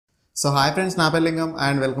So hi friends, నా పేరు లింగం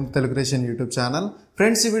and welcome to Telugu creation YouTube channel.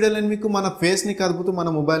 Friends, ఈ వీడియోలో నేను మీకు మన ఫేస్ని కదుపుతూ మన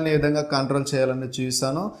మొబైల్ని ఏ విధంగా కంట్రోల్ చేయాలని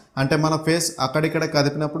చూపిస్తాను. అంటే మన ఫేస్ అక్కడిక్కడ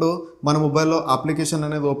కదిపినప్పుడు మన మొబైల్లో అప్లికేషన్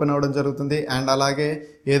అనేది ఓపెన్ అవ్వడం జరుగుతుంది. అండ్ అలాగే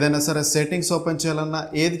ఏదైనా సరే సెట్టింగ్స్ ఓపెన్ చేయాలన్నా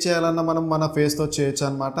ఏది చేయాలన్నా మనం మన ఫేస్తో చేయొచ్చు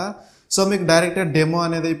అనమాట. సో మీకు డైరెక్ట్గా డెమో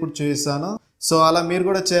అనేది ఇప్పుడు చూపిస్తాను. సో అలా మీరు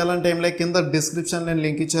కూడా చేయాలంటే ఏం లేదు, కింద డిస్క్రిప్షన్ నేను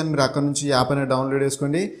లింక్ ఇచ్చాను, మీరు అక్కడ నుంచి యాప్ అనేది డౌన్లోడ్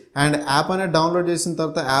చేసుకోండి. అండ్ యాప్ అనేది డౌన్లోడ్ చేసిన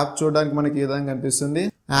తర్వాత యాప్ చూడడానికి మనకి ఈ విధంగా కనిపిస్తుంది.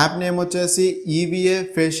 యాప్ నేమ్ వచ్చేసి ఈవీఏ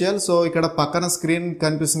ఫేషియల్. సో ఇక్కడ పక్కన స్క్రీన్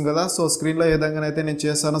కనిపిస్తుంది కదా, సో స్క్రీన్లో ఏ విధంగా అయితే నేను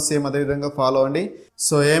చేస్తానో సేమ్ అదే విధంగా ఫాలో అండి.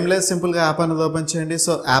 సో ఏం లేదు, సింపుల్గా యాప్ అనేది ఓపెన్ చేయండి.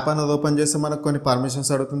 సో యాప్ అనేది ఓపెన్ చేస్తే మనకు కొన్ని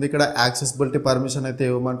పర్మిషన్స్ అడుగుతుంది. ఇక్కడ యాక్సెసిబిలిటీ పర్మిషన్ అయితే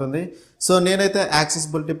ఇవ్వమంటుంది. సో నేనైతే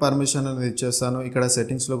యాక్సెసిబిలిటీ పర్మిషన్ అనేది ఇచ్చేస్తాను. ఇక్కడ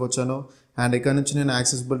సెట్టింగ్స్లోకి వచ్చాను అండ్ ఇక్కడ నుంచి నేను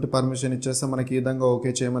యాక్సెసిబిలిటీ పర్మిషన్ ఇచ్చేస్తే మనకి ఈ విధంగా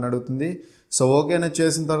ఓకే చేయమని అడుగుతుంది. సో ఓకే అనేది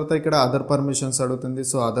చేసిన తర్వాత ఇక్కడ అదర్ పర్మిషన్స్ అడుగుతుంది.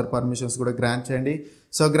 సో అదర్ పర్మిషన్స్ కూడా గ్రాంట్ చేయండి.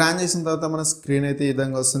 సో గ్రాంట్ చేసిన తర్వాత మన స్క్రీన్ అయితే ఈ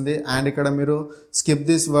విధంగా వస్తుంది. అండ్ ఇక్కడ మీరు స్కిప్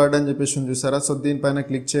దిస్ వర్డ్ అని చెప్పేసి చూసారా, సో దీనిపైన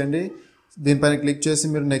క్లిక్ చేయండి. దీనిపైన క్లిక్ చేసి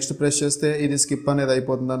మీరు నెక్స్ట్ ప్రెస్ చేస్తే ఇది స్కిప్ అనేది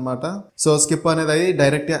అయిపోతుంది అనమాట. సో స్కిప్ అనేది అయ్యి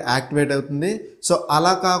డైరెక్ట్గా యాక్టివేట్ అవుతుంది. సో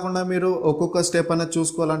అలా కాకుండా మీరు ఒక్కొక్క స్టెప్ అనేది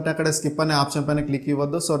చూసుకోవాలంటే అక్కడ స్కిప్ అనే ఆప్షన్ పైన క్లిక్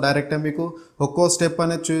ఇవ్వద్దు. సో డైరెక్ట్గా మీకు ఒక్కో స్టెప్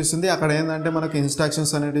అనేది చూపిస్తుంది. అక్కడ ఏంటంటే మనకు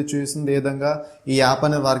ఇన్స్ట్రక్షన్స్ అనేది చూపిస్తుంది, ఏ విధంగా ఈ యాప్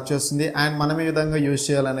అనేది వర్క్ చేస్తుంది అండ్ మనం ఏ విధంగా యూజ్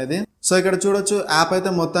చేయాలనేది. సో ఇక్కడ చూడొచ్చు, యాప్ అయితే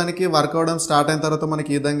మొత్తానికి వర్క్ అవడం స్టార్ట్ అయిన తర్వాత మనకి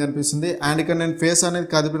ఈ విధంగా కనిపిస్తుంది. అండ్ ఇక్కడ నేను ఫేస్ అనేది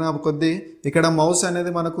కదిపిన కొద్దీ ఇక్కడ మౌస్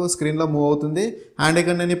అనేది మనకు స్క్రీన్లో మూవ్ అవుతుంది. అండ్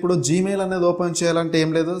ఇక్కడ నేను ఇప్పుడు జీమెయిల్ అనేది ఓపెన్ చేయాలంటే ఏం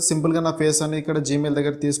లేదు, సింపుల్గా నా ఫేస్ అనేది ఇక్కడ జీమెయిల్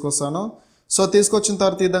దగ్గర తీసుకొస్తాను. సో తీసుకొచ్చిన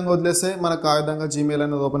తర్వాత ఈ విధంగా వదిలేస్తే మనకు ఆ విధంగా జీమెయిల్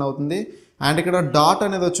అనేది ఓపెన్ అవుతుంది. అండ్ ఇక్కడ డాట్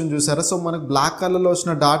అనేది వచ్చింది చూసారా, సో మనకు బ్లాక్ కలర్లో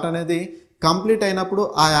వచ్చిన డాట్ అనేది కంప్లీట్ అయినప్పుడు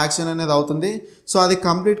ఆ యాక్షన్ అనేది అవుతుంది. సో అది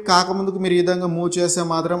కంప్లీట్ కాకముందుకు మీరు ఈ విధంగా మూవ్ చేస్తే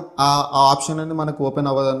మాత్రం ఆ ఆప్షన్ అనేది మనకు ఓపెన్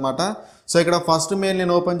అవ్వదు అనమాట. సో ఇక్కడ ఫస్ట్ మెయిల్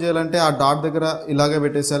నేను ఓపెన్ చేయాలంటే ఆ డాట్ దగ్గర ఇలాగే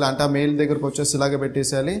పెట్టేసేయాలి, అంటే ఆ మెయిల్ దగ్గరకు వచ్చేసి ఇలాగే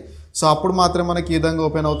పెట్టేసేయాలి. సో అప్పుడు మాత్రం మనకి ఈ విధంగా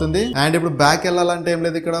ఓపెన్ అవుతుంది. అండ్ ఇప్పుడు బ్యాక్ వెళ్ళాలంటే ఏం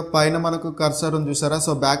లేదు, ఇక్కడ పైన మనకు కర్సర్ ఉంది చూసారా,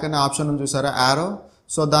 సో బ్యాక్ అనే ఆప్షన్ ఉంది చూసారా, యారో.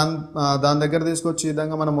 సో దాని దగ్గర తీసుకొచ్చి ఈ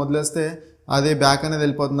విధంగా మనం వదిలేస్తే అది బ్యాక్ అనేది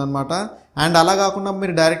వెళ్ళిపోతుంది అనమాట. అండ్ అలా కాకుండా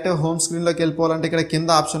మీరు డైరెక్ట్గా హోమ్ స్క్రీన్లోకి వెళ్ళిపోవాలంటే ఇక్కడ కింద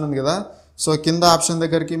ఆప్షన్ ఉంది కదా, సో కింద ఆప్షన్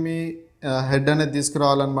దగ్గరికి మీ హెడ్ అనేది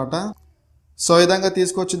తీసుకురావాలన్నమాట. సో ఈ విధంగా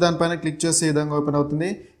తీసుకొచ్చి దానిపైన క్లిక్ చేసి ఈ విధంగా ఓపెన్ అవుతుంది.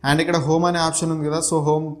 అండ్ ఇక్కడ హోమ్ అనే ఆప్షన్ ఉంది కదా, సో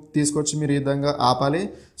హోమ్ తీసుకొచ్చి మీరు ఈ విధంగా ఆపాలి.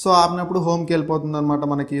 సో ఆపినప్పుడు హోమ్కి వెళ్ళిపోతుంది అనమాట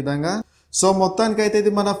మనకి ఈ విధంగా. సో మొత్తానికి అయితే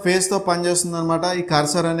ఇది మన ఫేస్తో పనిచేస్తుంది అనమాట. ఈ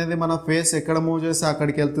కర్సర్ అనేది మన ఫేస్ ఎక్కడ మూవ్ చేస్తే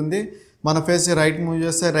అక్కడికి వెళ్తుంది. మన ఫేస్ రైట్ మూవ్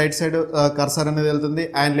చేస్తే రైట్ సైడ్ కర్సర్ అనేది వెళ్తుంది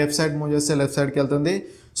అండ్ లెఫ్ట్ సైడ్ మూవ్ చేస్తే లెఫ్ట్ సైడ్కి వెళ్తుంది.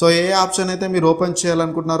 సో ఏ ఆప్షన్ అయితే మీరు ఓపెన్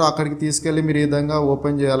చేయాలనుకుంటున్నారో అక్కడికి తీసుకెళ్ళి మీరు ఈ విధంగా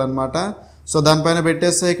ఓపెన్ చేయాలన్నమాట. సో దానిపైన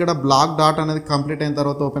పెట్టేస్తే ఇక్కడ బ్లాక్ డాట్ అనేది కంప్లీట్ అయిన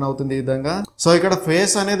తర్వాత ఓపెన్ అవుతుంది ఈ విధంగా. సో ఇక్కడ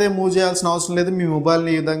ఫేస్ అనేది మూవ్ చేయాల్సిన అవసరం లేదు, మీ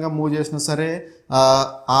మొబైల్ని ఈ విధంగా మూవ్ చేసినా సరే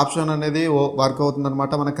ఆప్షన్ అనేది వర్క్ అవుతుంది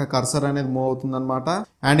అనమాట. మనకి కర్సర్ అనేది మూవ్ అవుతుంది అనమాట.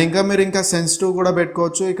 అండ్ ఇంకా మీరు ఇంకా సెన్సిటివ్ కూడా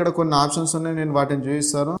పెట్టుకోవచ్చు. ఇక్కడ కొన్ని ఆప్షన్స్ ఉన్నాయి, నేను వాటిని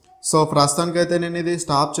చూపిస్తాను. సో ప్రస్తుతానికి అయితే నేను ఇది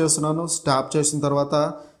స్టాప్ చేస్తున్నాను. స్టాప్ చేసిన తర్వాత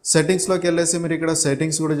సెట్టింగ్స్లోకి వెళ్ళేసి మీరు ఇక్కడ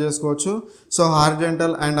సెట్టింగ్స్ కూడా చేసుకోవచ్చు. సో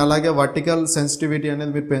హారిజాంటల్ అండ్ అలాగే వర్టికల్ సెన్సిటివిటీ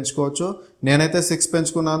అనేది మీరు పెంచుకోవచ్చు. నేనైతే 6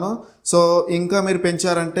 పెంచుకున్నాను. సో ఇంకా మీరు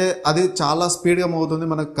పెంచారంటే అది చాలా స్పీడ్గా మూవ్ అవుతుంది,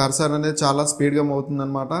 మనకు కర్సర్ అనేది చాలా స్పీడ్గా మూవ్ అవుతుంది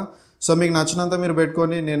అనమాట. సో మీకు నచ్చినంత మీరు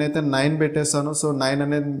పెట్టుకొని, నేనైతే 9 పెట్టేస్తాను. సో 9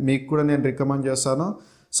 అనేది మీకు కూడా నేను రికమెండ్ చేస్తాను.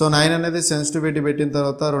 సో 9 అనేది సెన్సిటివిటీ పెట్టిన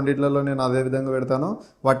తర్వాత రెండిట్లలో నేను అదే విధంగా పెడతాను,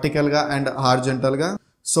 వర్టికల్గా అండ్ హారిజాంటల్గా.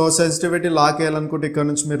 సో సెన్సిటివిటీ లాక్ వేయాలనుకుంటే ఇక్కడ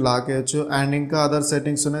నుంచి మీరు లాక్ వేయచ్చు. అండ్ ఇంకా అదర్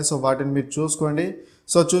సెట్టింగ్స్ ఉన్నాయి, సో వాటిని మీరు చూసుకోండి.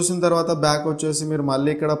 సో చూసిన తర్వాత బ్యాక్ వచ్చేసి మీరు మళ్ళీ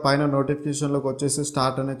ఇక్కడ పైన నోటిఫికేషన్లోకి వచ్చేసి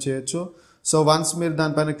స్టార్ట్ అనేది చేయొచ్చు. సో వన్స్ మీరు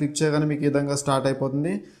దానిపైన క్లిక్ చేయగానే మీకు ఈ విధంగా స్టార్ట్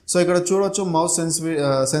అయిపోతుంది. సో ఇక్కడ చూడొచ్చు, మౌస్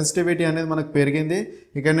సెన్సిటివిటీ అనేది మనకు పెరిగింది.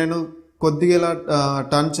 ఇక్కడ నేను కొద్దిగా ఇలా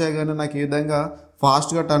టర్న్ చేయగానే నాకు ఈ విధంగా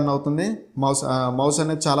ఫాస్ట్గా టర్న్ అవుతుంది. మౌస్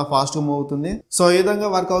అనేది చాలా ఫాస్ట్గా మూవ్ అవుతుంది. సో ఈ విధంగా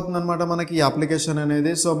వర్క్ అవుతుంది అనమాట మనకి ఈ అప్లికేషన్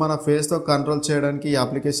అనేది. సో మన ఫేస్తో కంట్రోల్ చేయడానికి ఈ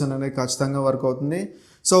అప్లికేషన్ అనేది ఖచ్చితంగా వర్క్ అవుతుంది.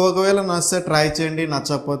 సో ఒకవేళ నచ్చితే ట్రై చేయండి,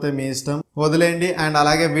 నచ్చకపోతే మీ ఇష్టం, వదిలేయండి. అండ్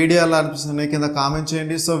అలాగే వీడియో ఎలా అనిపిస్తుంది కింద కామెంట్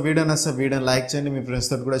చేయండి. సో వీడియో నచ్చితే వీడియోని లైక్ చేయండి, మీ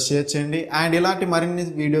ఫ్రెండ్స్తో కూడా షేర్ చేయండి. అండ్ ఇలాంటి మరిన్ని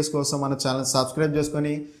వీడియోస్ కోసం మన ఛానల్ సబ్స్క్రైబ్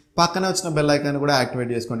చేసుకొని పక్కనే వచ్చిన బెల్ ఐకాన్ కూడా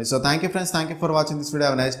యాక్టివేట్ చేసుకోండి. So thank you friends, thank you for watching this video.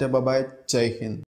 Have a nice day, by by, జై హింద్.